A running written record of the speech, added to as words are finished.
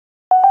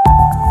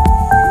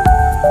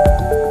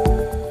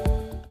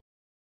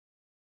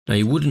Now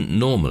you wouldn't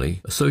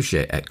normally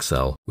associate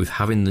Excel with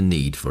having the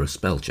need for a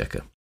spell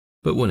checker,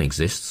 but one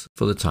exists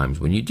for the times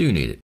when you do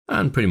need it,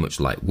 and pretty much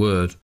like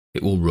Word,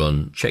 it will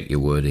run, check your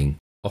wording,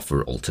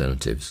 offer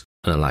alternatives,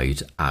 and allow you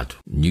to add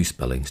new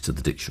spellings to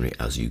the dictionary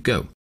as you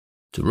go.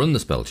 To run the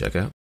spell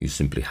checker, you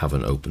simply have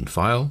an open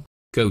file,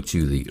 go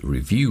to the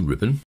Review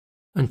ribbon,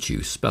 and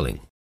choose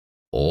Spelling.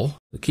 Or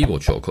the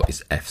keyboard shortcut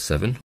is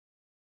F7,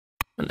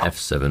 and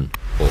F7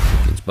 or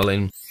clicking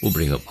Spelling will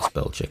bring up the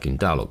spell checking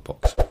dialog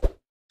box.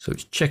 So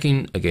it's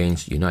checking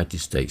against United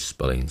States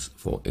spellings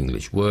for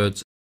English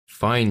words,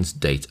 finds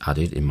date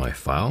added in my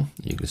file,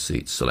 you can see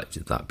it's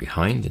selected that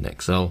behind in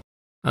Excel,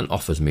 and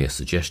offers me a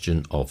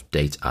suggestion of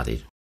date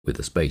added with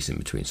a space in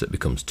between, so it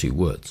becomes 2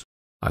 words.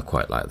 I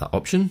quite like that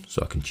option,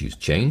 so I can choose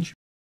Change.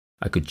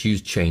 I could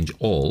choose Change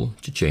All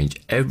to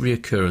change every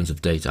occurrence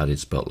of date added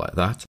spelt like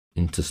that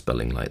into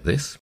spelling like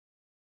this.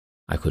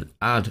 I could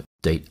add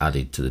date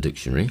added to the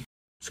dictionary,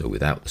 so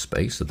without the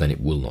space, so then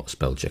it will not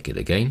spell check it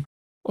again.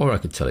 Or I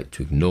could tell it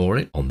to ignore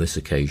it on this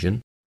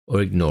occasion,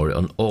 or ignore it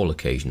on all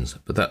occasions,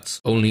 but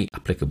that's only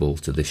applicable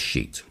to this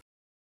sheet.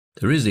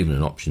 There is even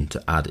an option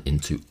to add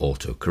into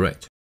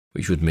autocorrect,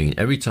 which would mean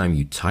every time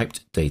you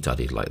typed date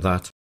added like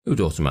that, it would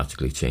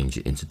automatically change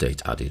it into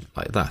date added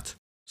like that.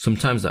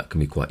 Sometimes that can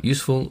be quite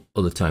useful,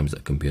 other times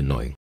that can be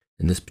annoying.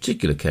 In this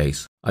particular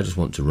case, I just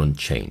want to run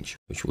change,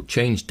 which will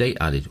change date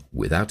added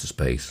without a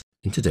space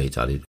into date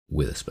added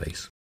with a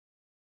space.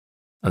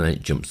 And then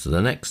it jumps to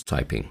the next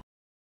typing,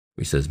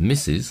 which says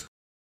Mrs.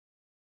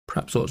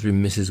 Perhaps ought to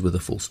be Mrs. with a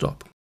full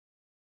stop.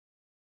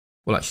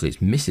 Well, actually it's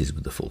Mrs.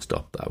 with the full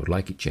stop that I would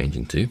like it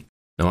changing to.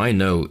 Now I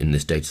know in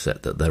this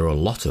dataset that there are a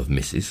lot of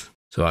Mrs.,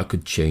 so I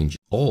could change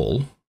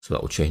all, so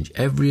that will change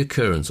every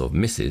occurrence of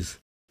Mrs.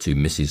 to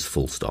Mrs.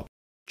 full stop.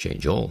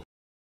 Change all.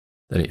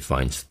 Then it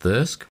finds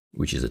Thirsk,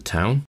 which is a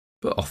town,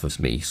 but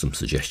offers me some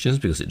suggestions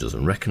because it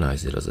doesn't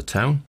recognize it as a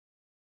town.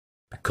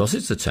 Because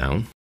it's a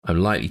town, I'm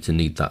likely to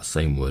need that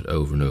same word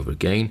over and over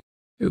again.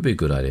 It would be a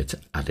good idea to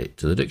add it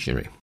to the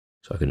dictionary.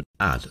 So I can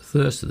add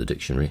Thirsk to the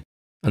dictionary,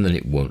 and then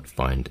it won't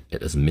find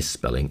it as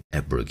misspelling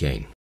ever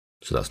again.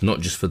 So that's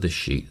not just for this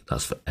sheet,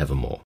 that's for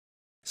evermore.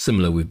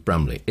 Similar with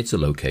Bramley, it's a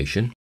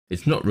location.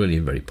 It's not really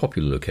a very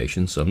popular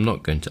location, so I'm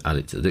not going to add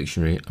it to the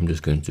dictionary. I'm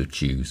just going to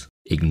choose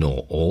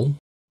Ignore All.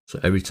 So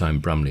every time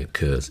Bramley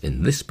occurs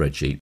in this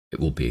spreadsheet, it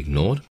will be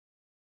ignored.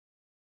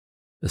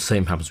 The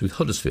same happens with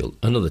Huddersfield,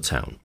 another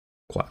town.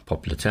 Quite a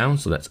popular town,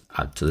 so let's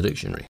add to the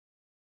dictionary.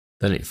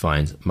 Then it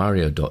finds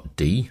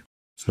Mario.d.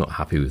 It's not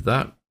happy with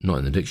that, not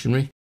in the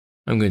dictionary.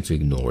 I'm going to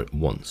ignore it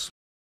once.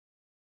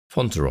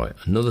 Fauntleroy,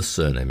 another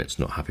surname it's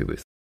not happy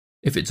with.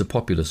 If it's a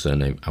popular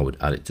surname, I would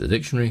add it to the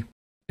dictionary.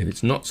 If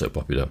it's not so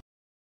popular,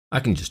 I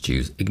can just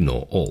choose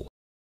Ignore All.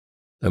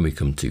 Then we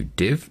come to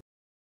div,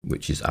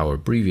 which is our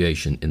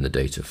abbreviation in the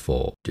data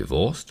for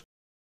divorced.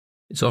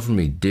 It's offering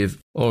me div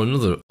or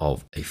another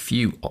of a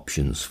few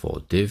options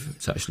for div.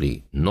 It's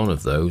actually none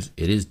of those.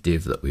 It is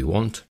div that we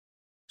want.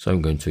 So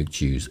I'm going to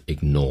choose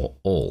Ignore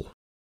All.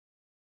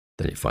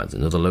 Then it finds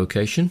another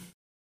location,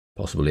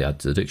 possibly add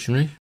to the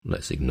dictionary.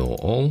 Let's ignore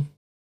all.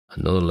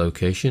 Another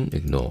location,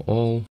 ignore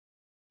all.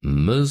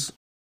 Ms,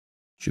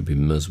 should be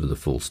Ms with a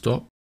full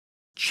stop.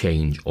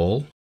 Change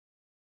all.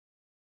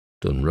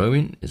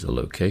 Dunrowin is a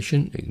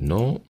location,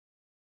 ignore.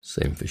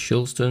 Same for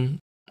Shilston.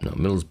 Now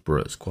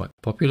Middlesbrough is quite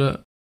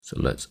popular, so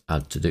let's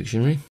add to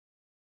dictionary.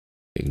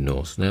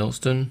 Ignore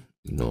Snailston,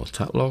 ignore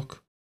Tatlock,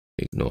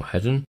 ignore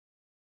Hedden.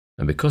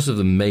 And because of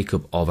the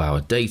makeup of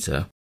our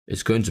data,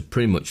 it's going to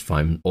pretty much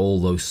find all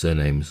those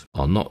surnames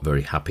are not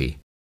very happy.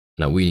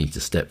 Now we need to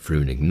step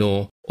through and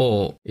ignore,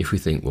 or if we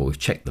think, well, we've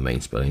checked the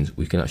main spellings,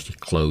 we can actually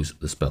close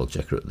the spell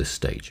checker at this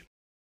stage.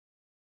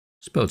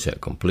 Spell check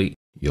complete,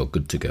 you're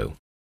good to go.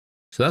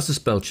 So that's the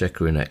spell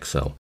checker in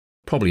Excel.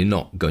 Probably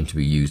not going to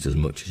be used as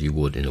much as you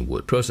would in a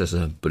word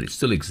processor, but it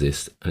still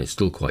exists and it's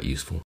still quite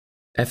useful.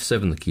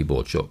 F7 the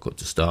keyboard shortcut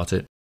to start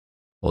it,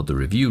 or the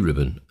review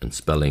ribbon and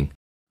spelling,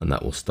 and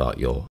that will start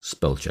your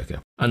spell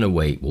checker, and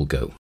away it will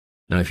go.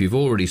 Now if you've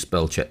already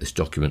spell checked this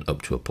document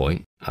up to a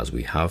point, as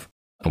we have,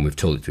 and we've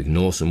told it to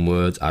ignore some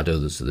words, add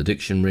others to the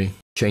dictionary,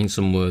 change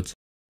some words,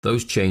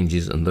 those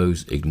changes and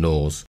those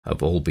ignores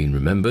have all been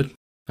remembered,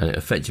 and it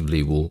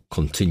effectively will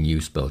continue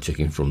spell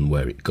checking from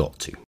where it got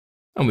to.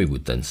 And we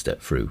would then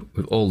step through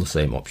with all the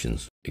same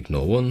options.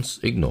 Ignore once,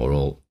 ignore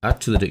all,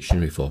 add to the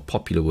dictionary for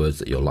popular words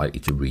that you're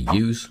likely to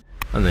reuse,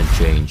 and then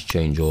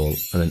change all,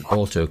 and then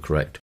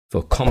autocorrect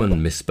for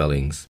common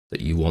misspellings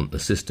that you want the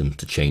system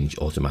to change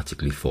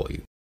automatically for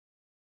you.